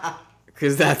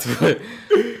 Because that's what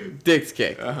dicks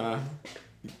kicked. Uh-huh.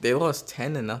 They lost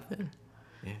 10-0.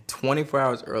 Yeah. 24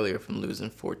 hours earlier from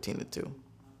losing 14-2.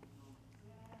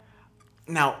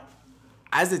 Now,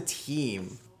 as a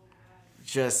team,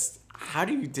 just how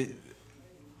do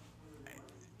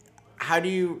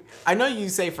you I know you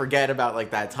say forget about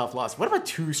like that tough loss. What about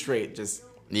 2 straight just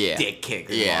dick kick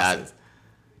losses?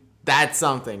 That's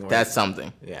something. That's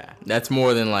something. Yeah. That's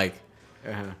more than like,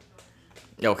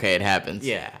 okay, it happens.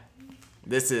 Yeah.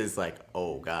 This is like,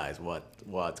 oh, guys,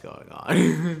 what's going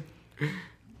on?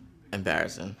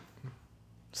 Embarrassing.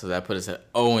 So that put us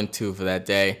at 0-2 for that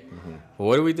day. Mm-hmm. But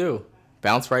what do we do?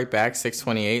 Bounce right back,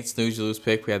 628. Snooze, you lose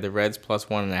pick. We had the Reds plus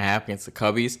 1.5 against the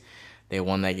Cubbies. They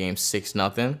won that game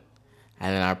 6-0.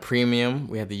 And then our premium,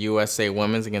 we had the USA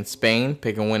Women's against Spain,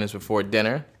 picking winners before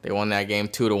dinner. They won that game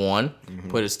 2-1.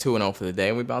 Put us 2-0 for the day,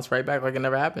 and we bounced right back like it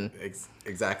never happened.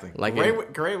 Exactly. Like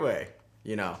great way.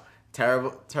 You know,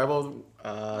 terrible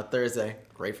Thursday,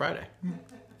 great Friday.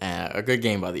 And a good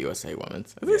game by the USA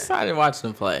Women's. It's exciting to watch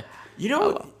them play. You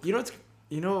know.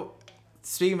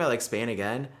 Speaking about like Spain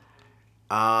again,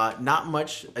 not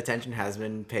much attention has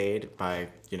been paid by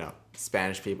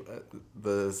Spanish people,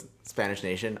 the Spanish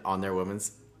nation on their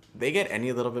women's. They get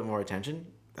any little bit more attention.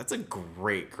 That's a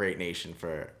great nation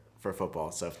for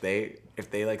football. So if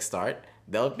they like start,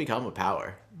 they'll become a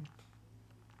power.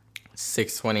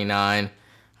 629.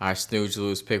 Our snooze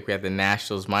lose pick. We had the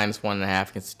Nationals minus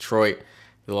 1.5 against Detroit.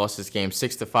 They lost this game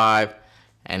 6-5.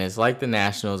 And it's like the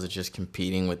Nationals are just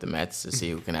competing with the Mets to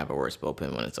see who can have a worse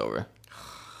bullpen when it's over.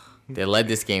 They led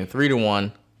this game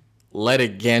 3-1, led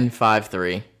again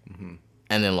 5-3,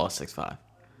 and then lost 6-5.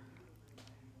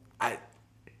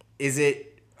 Is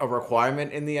it a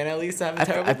requirement in the NL East to have a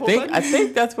terrible bullpen? I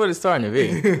think that's what it's starting to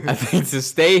be. I think to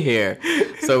stay here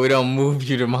so we don't move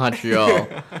you to Montreal,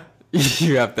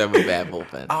 you have to have a bad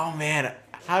bullpen. Oh man,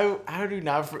 how did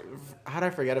I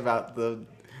forget about the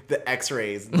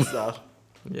X-rays and stuff?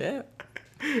 Yeah,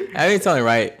 I mean, it's only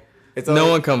right.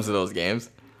 No one comes to those games.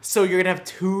 So you're gonna have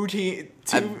two teams.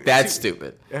 That's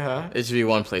stupid. Uh-huh. It should be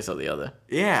one place or the other.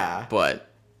 Yeah.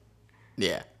 But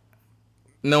yeah,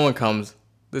 no one comes.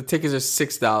 The tickets are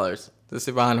 $6 to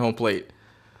sit behind home plate.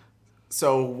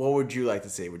 So what would you like to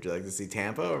see? Would you like to see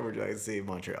Tampa or would you like to see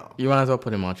Montreal? You might as well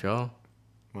put in Montreal.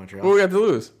 Montreal. What we got to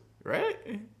lose?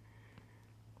 Right?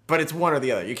 But it's one or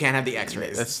the other. You can't have the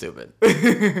X-rays. That's stupid.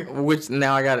 Which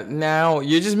now I got it. Now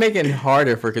you're just making it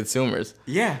harder for consumers.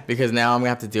 Yeah. Because now I'm going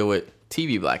to have to deal with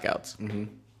TV blackouts. Mm-hmm.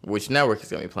 Which network is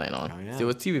going to be playing on? Oh, yeah. Deal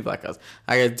with TV blackouts.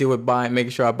 I got to deal with making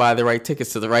sure I buy the right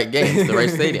tickets to the right games, the right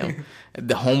stadium,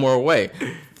 the home or away,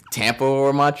 Tampa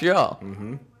or Montreal.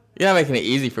 Mm-hmm. You're not making it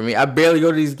easy for me. I barely go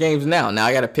to these games now. Now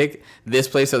I got to pick this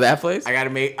place or that place. I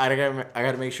gotta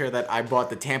make sure that I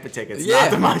bought the Tampa tickets, not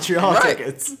the Montreal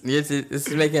tickets. This is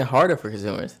making it harder for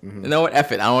consumers. Mm-hmm. You know what?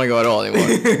 F it. I don't want to go at all anymore.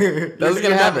 That's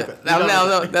gonna happen.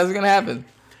 No, that's gonna happen.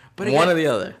 But again, one or the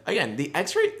other. Again, the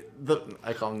X-ray.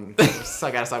 I call them. So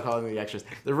I gotta stop calling them the Extras.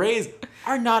 The Rays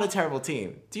are not a terrible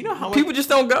team. Do you know how much people just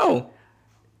don't go?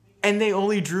 And they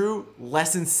only drew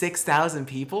less than 6,000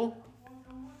 people.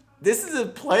 This is a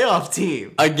playoff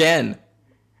team again.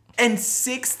 And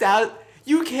 6,000.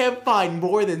 You can't find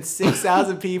more than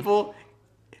 6,000 people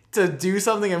to do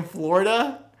something in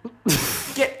Florida.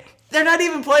 They're not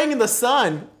even playing in the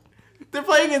sun. They're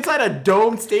playing inside a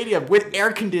domed stadium with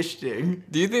air conditioning.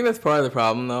 Do you think that's part of the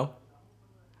problem, though?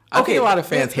 I think a lot of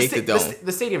fans hate the dome.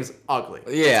 The stadium's ugly.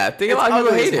 Yeah, I think a lot of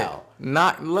people hate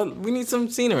it. We need some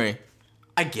scenery.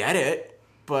 I get it,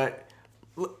 but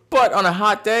on a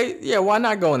hot day, yeah, why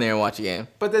not go in there and watch a game?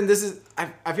 But then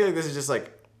I feel like this is just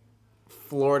like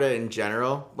Florida in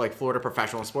general, like Florida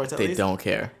professional sports at least. They don't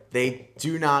care. They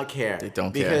do not care. They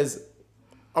don't care. Because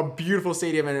a beautiful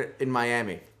stadium in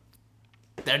Miami,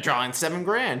 they're drawing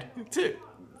 $7,000 too.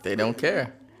 They don't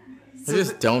care. They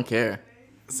just don't care.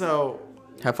 So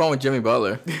have fun with Jimmy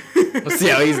Butler. We'll see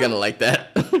how he's gonna like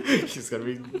that. He's gonna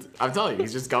be. I'm telling you,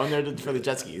 he's just going there for the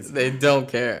jet skis. They don't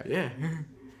care. Yeah.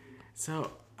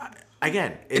 So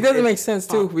again, It doesn't make sense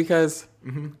too because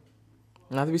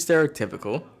not to be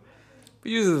stereotypical,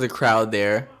 but usually the crowd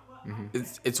there,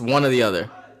 it's one or the other.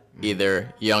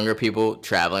 Either younger people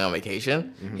traveling on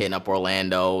vacation, hitting up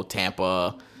Orlando,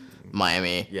 Tampa,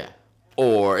 Miami, Yeah.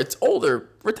 or it's older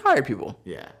retired people.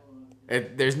 Yeah.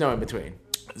 There's no in between.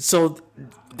 So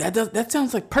that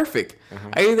sounds like perfect.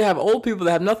 I either have old people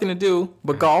that have nothing to do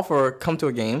but golf or come to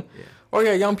a game, or I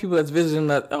got young people that's visiting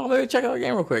that, maybe check out a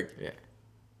game real quick. Yeah.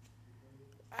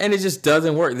 And it just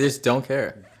doesn't work. They just don't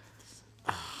care.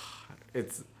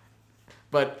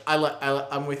 But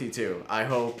I'm with you too. I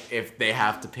hope if they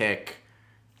have to pick,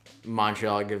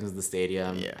 Montreal gives us the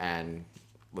stadium, and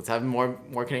let's have more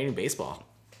Canadian baseball.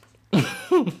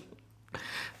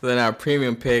 So then our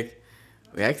premium pick,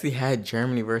 we actually had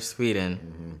Germany versus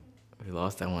Sweden. We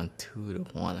lost that one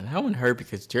 2-1, and that one hurt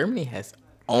because Germany has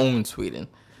owned Sweden.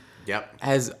 Yep.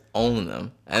 Has owned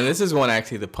them, and this is one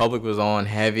actually the public was on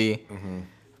heavy,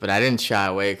 but I didn't shy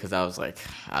away because I was like,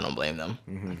 I don't blame them.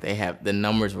 They have the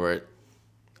numbers were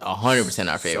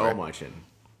 100% our favor. So much in.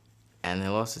 And they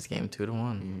lost this game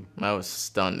 2-1. I was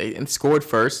stunned. They scored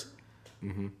first,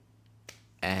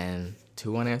 and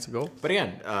 2-1 answer goal. But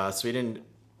again, Sweden,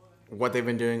 what they've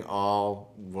been doing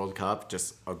all World Cup,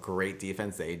 just a great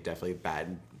defense. They definitely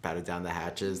batted down the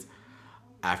hatches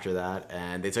after that,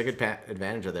 and they took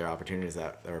advantage of their opportunities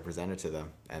that were presented to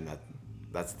them. And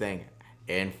that's the thing.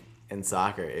 In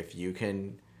soccer, if you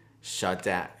can shut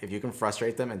down, if you can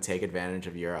frustrate them and take advantage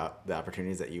of the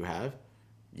opportunities that you have,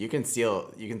 you can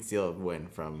steal a win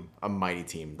from a mighty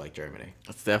team like Germany.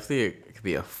 It's definitely it could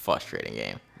be a frustrating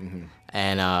game,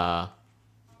 and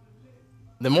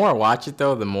the more I watch it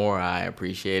though, the more I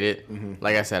appreciate it.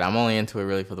 Like I said, I'm only into it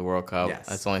really for the World Cup. Yes.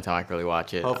 That's the only time I can really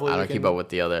watch it. Hopefully I don't keep up with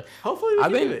the other. Hopefully we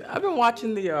can do it. I've been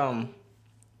watching the I don't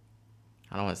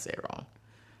want to say it wrong.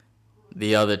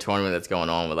 The other tournament that's going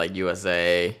on with like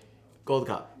USA. Gold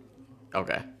Cup.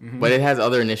 Okay, but it has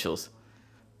other initials.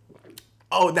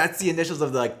 Oh, that's the initials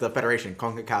of the federation,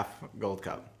 CONCACAF Gold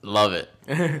Cup. Love it.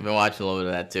 I've been watching a little bit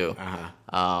of that too.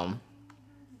 Uh-huh.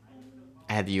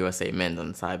 I had the USA men's on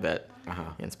the side bet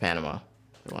against Panama.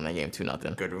 They won that game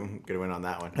 2-0. Good win on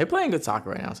that one. They're playing good soccer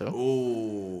right now, too.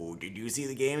 Ooh, did you see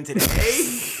the game today?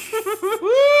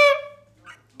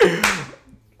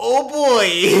 Oh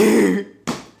boy.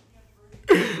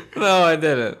 No, I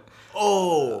didn't.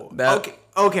 Oh.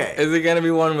 Okay. Is it gonna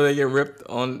be one where they get ripped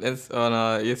on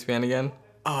ESPN again?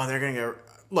 Oh, they're gonna get.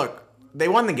 Look, they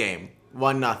won the game,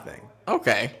 1-0.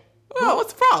 Okay. Well,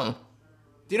 what's the problem?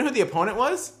 Do you know who the opponent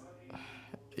was?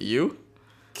 You?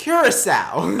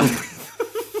 Curacao.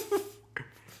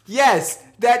 Yes,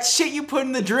 that shit you put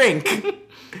in the drink.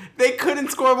 They couldn't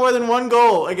score more than one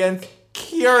goal against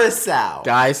Curacao.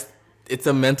 Guys, it's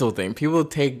a mental thing. People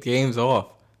take games off.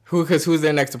 Because who's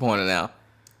their next opponent now?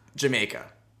 Jamaica.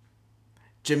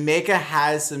 Jamaica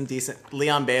has some decent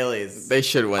Leon Bailey's. They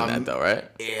should win that though, right?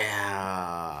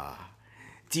 Yeah.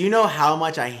 Do you know how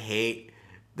much I hate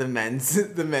the men's team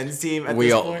at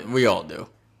this point? We all do.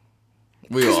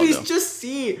 Because we just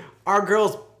see our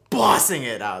girls bossing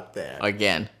it out there.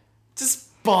 Again.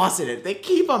 Just bossing it. They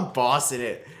keep on bossing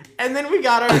it. And then we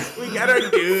got our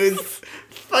dudes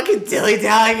fucking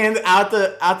dilly-dallying out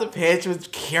the pitch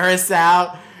with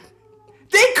Curacao.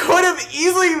 They could have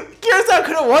Curacao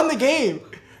could have won the game.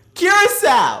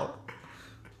 Curacao.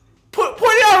 Put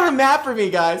it on the map for me,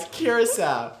 guys.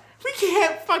 Curacao. We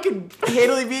can't fucking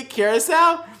handily beat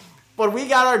Curacao, but we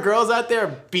got our girls out there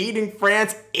beating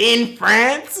France in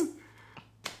France.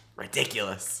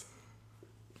 Ridiculous.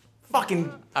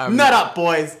 Fucking nut up,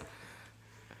 boys.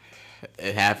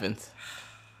 It happens.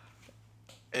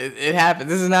 It happens.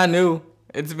 This is not new.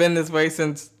 It's been this way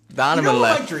since Donovan You know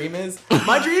left. what my dream is?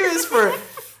 My dream is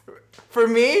for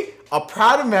me, a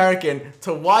proud American,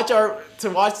 to watch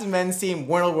the men's team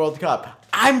win a World Cup.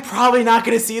 I'm probably not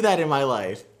going to see that in my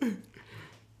life.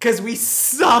 Because we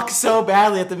suck so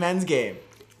badly at the men's game.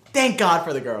 Thank God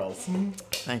for the girls.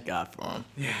 Thank God for them.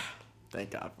 Yeah.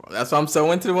 Thank God for them. That's why I'm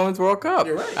so into the Women's World Cup.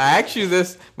 You're right. I asked you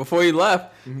this before you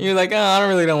left. You're like, I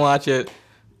don't watch it.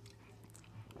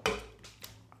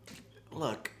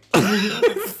 Look.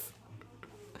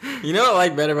 You know what I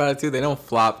like better about it, too? They don't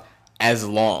flop as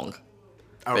long.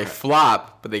 Okay. They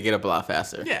flop, but they get up a lot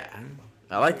faster. Yeah.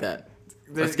 I like that.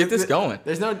 Let's get this going.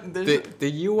 The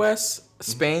The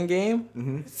U.S.-Spain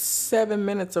game, 7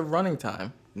 minutes of running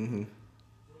time.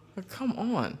 But come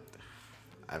on.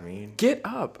 I mean, Get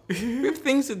up. We have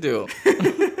things to do.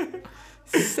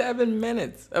 7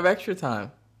 minutes of extra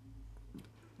time.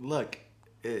 look,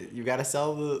 you got to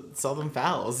sell them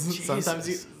fouls.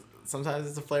 Jesus. sometimes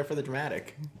it's a flair for the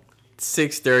dramatic.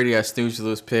 6:30, our snooze you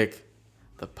lose pick.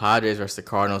 The Padres versus the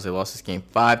Cardinals. They lost this game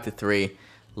 5-3.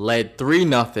 Led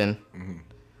 3-0.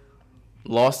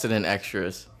 Lost it in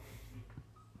extras.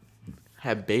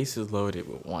 Had bases loaded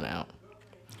with 1 out.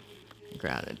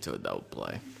 Grounded to a double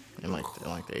play in like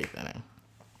the 8th inning.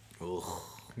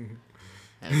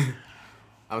 And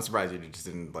I'm surprised you just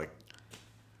didn't like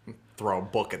throw a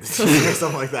book at the team or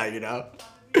something like that, you know?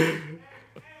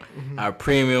 our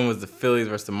premium was the Phillies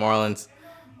versus the Marlins.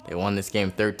 They won this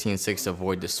game 13-6 to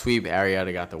avoid the sweep.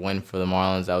 Arrieta got the win for the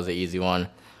Marlins. That was an easy one.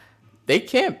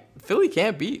 Philly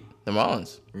can't beat the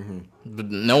Marlins.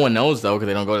 But no one knows, though, because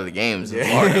they don't go to the games in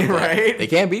Florida. Right? They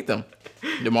can't beat them.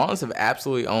 The Marlins have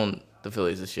absolutely owned the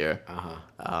Phillies this year.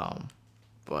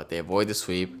 But they avoid the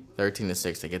sweep.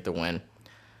 13-6. They get the win.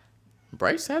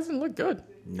 Bryce hasn't looked good.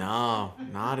 No,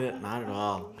 not at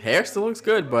all. Hair still looks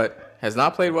good, but has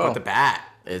not played well. But the bat.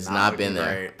 It's not been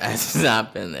there. It's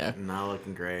not been there. Not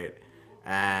looking great.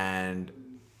 And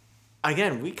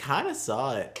again, we kind of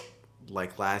saw it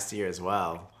like last year as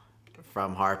well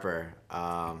from Harper.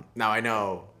 Now I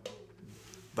know,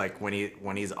 like when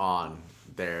he's on,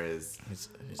 there is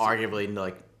arguably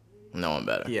like no one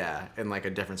better. Yeah, in like a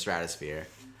different stratosphere.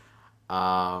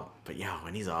 But yeah,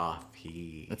 when he's off,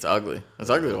 it's ugly.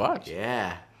 It's ugly to watch.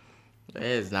 Yeah, it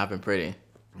has not been pretty.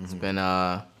 It's been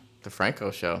the Franco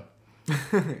show.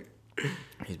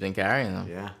 He's been carrying them.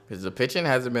 Yeah. Because the pitching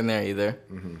hasn't been there either.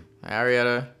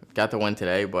 Arrieta got the win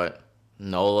today, but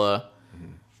Nola,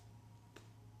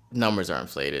 numbers are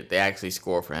inflated. They actually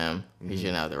score for him. He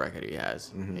shouldn't have the record he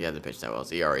has. He hasn't pitched that well.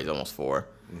 His ERA is almost 4.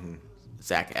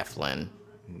 Zach Eflin,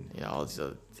 all these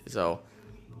other. So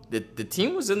the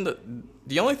team was in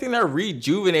the only thing that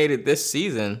rejuvenated this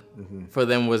season for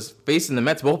them was facing the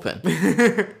Mets bullpen.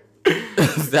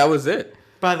 That was it.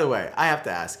 By the way, I have to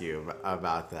ask you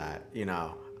about that.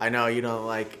 I know you don't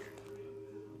like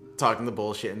talking the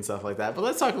bullshit and stuff like that, but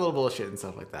let's talk a little bullshit and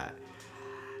stuff like that.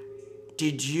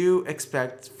 Did you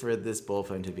expect for this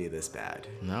bullpen to be this bad?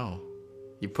 No.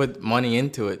 You put money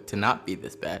into it to not be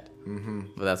this bad.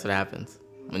 But that's what happens.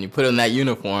 When you put on that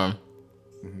uniform,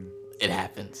 it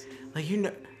happens. Like,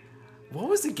 what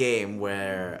was the game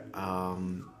where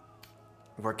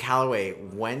Callaway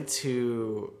went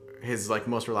to his like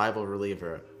most reliable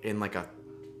reliever in like a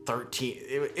 13.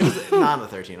 It was not in the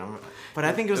 13. But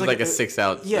I think it was like a 6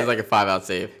 out. Yeah, it was like a 5 out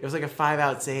save. It was like a 5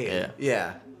 out save.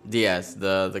 Yeah. Diaz,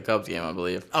 the Cubs game, I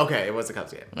believe. Okay, it was the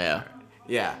Cubs game. Yeah.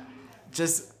 Yeah.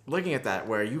 Just looking at that,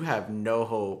 where you have no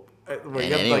hope. Where in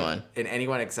you have, anyone. Like, in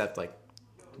anyone except like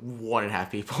 1.5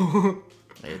 people.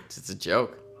 It's a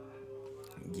joke.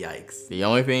 Yikes. The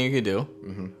only thing you could do,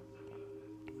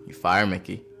 you fire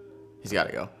Mickey. He's got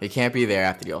to go. He can't be there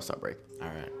after the All-Star break. All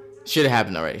right. Should have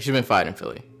happened already. Should have been fired in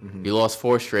Philly. You lost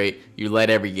 4 straight. You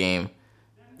led every game.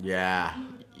 Yeah.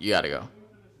 You got to go.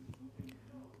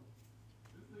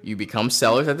 You become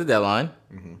sellers at the deadline,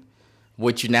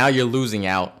 which now you're losing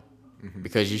out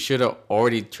because you should have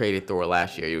already traded Thor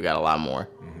last year. You got a lot more.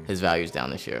 His value's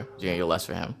down this year. You're going to get less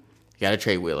for him. You got to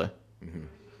trade Wheeler.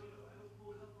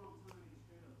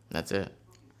 That's it.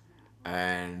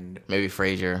 And maybe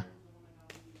Frazier,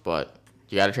 but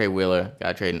you got to trade Wheeler. Got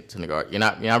to trade Syndergaard. You're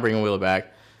not bringing Wheeler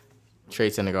back.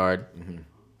 Trade Syndergaard.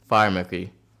 Fire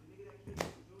Mickey.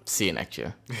 See you next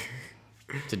year.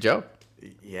 It's a joke.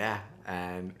 Yeah,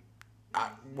 and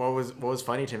what was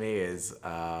funny to me is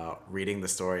reading the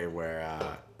story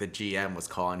where the GM was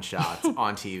calling shots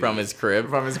on TV From his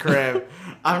crib.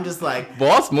 I'm just like,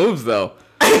 boss moves though.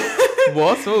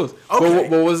 Boss moves. Okay.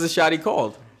 What was the shot he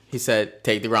called? He said,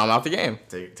 "Take the Grom out the game."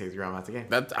 Take the Grom out the game.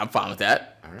 I'm fine with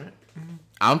that. All right.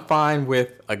 I'm fine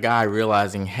with a guy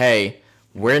realizing, hey,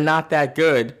 we're not that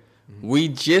good. We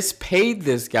just paid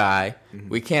this guy.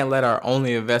 We can't let our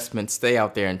only investment stay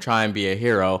out there and try and be a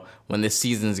hero when this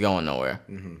season's going nowhere.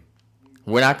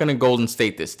 We're not going to Golden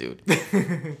State this dude.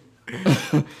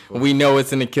 We know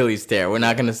it's an Achilles tear. We're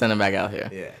not going to send him back out here.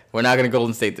 Yeah. We're not going to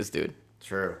Golden State this dude.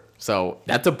 True. So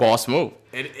that's a boss move.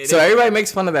 It so is. everybody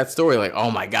makes fun of that story, like,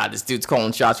 oh my God, this dude's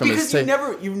calling shots from Because his.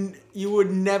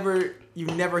 you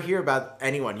never hear about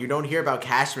anyone. You don't hear about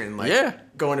Cashman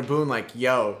going to Boone like,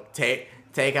 yo, take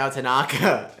out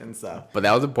Tanaka and stuff. But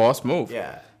that was a boss move.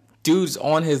 Yeah. Dude's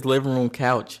on his living room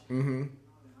couch.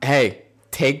 Hey,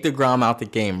 take the Grom out the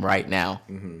game right now.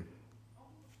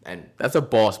 And that's a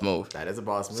boss move. That is a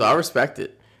boss move. So I respect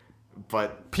it.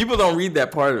 But people don't read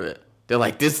that part of it. They're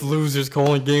like, this loser's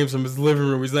calling games from his living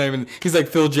room. He's like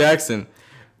Phil Jackson.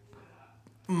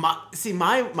 My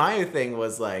thing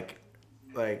was like,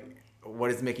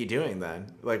 what is Mickey doing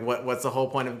then? Like, what's the whole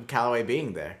point of Callaway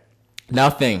being there?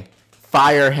 Nothing.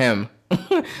 Fire him.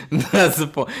 That's the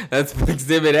point. That's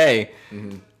Exhibit A.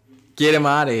 Mm-hmm. Get him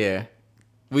out of here.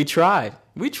 We tried.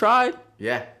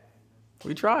 Yeah.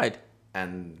 We tried.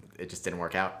 And it just didn't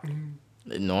work out.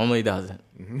 It normally doesn't.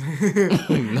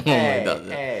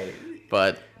 Doesn't. Hey.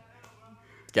 But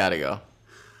gotta go.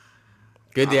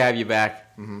 Good to have you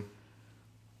back. Mm-hmm.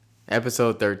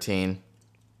 Episode 13.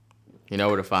 You know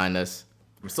where to find us.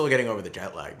 I'm still getting over the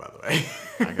jet lag, by the way.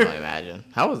 I can only imagine.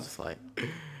 How was the flight?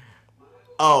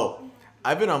 Oh,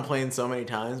 I've been on planes so many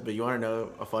times, but you want to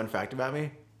know a fun fact about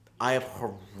me? I have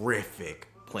horrific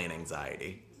plane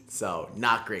anxiety. So,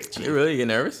 not great, Chief. You really get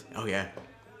nervous? Oh, yeah.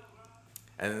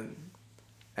 And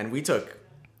we took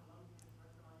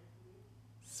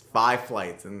 5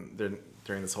 flights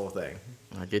during this whole thing.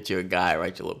 I'll get you a guy,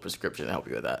 write you a little prescription to help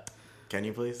you with that. Can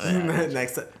you please? Yeah.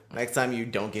 next time you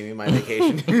don't give me my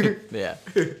vacation. Yeah.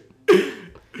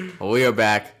 Well, we are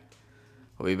back.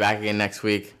 We'll be back again next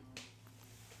week.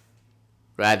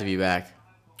 Glad to be back.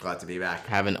 Glad to be back.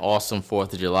 Have an awesome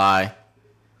 4th of July.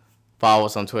 Follow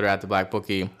us on Twitter at The Black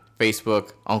Bookie.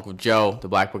 Facebook, Uncle Joe,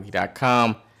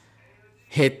 theblackbookie.com.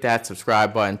 Hit that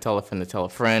subscribe button. Tell a friend to tell a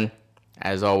friend.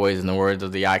 As always, in the words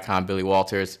of the icon Billy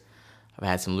Walters, I've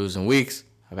had some losing weeks.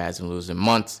 I've had some losing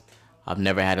months. I've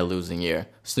never had a losing year.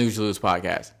 Snooze You Lose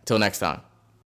podcast. Till next time.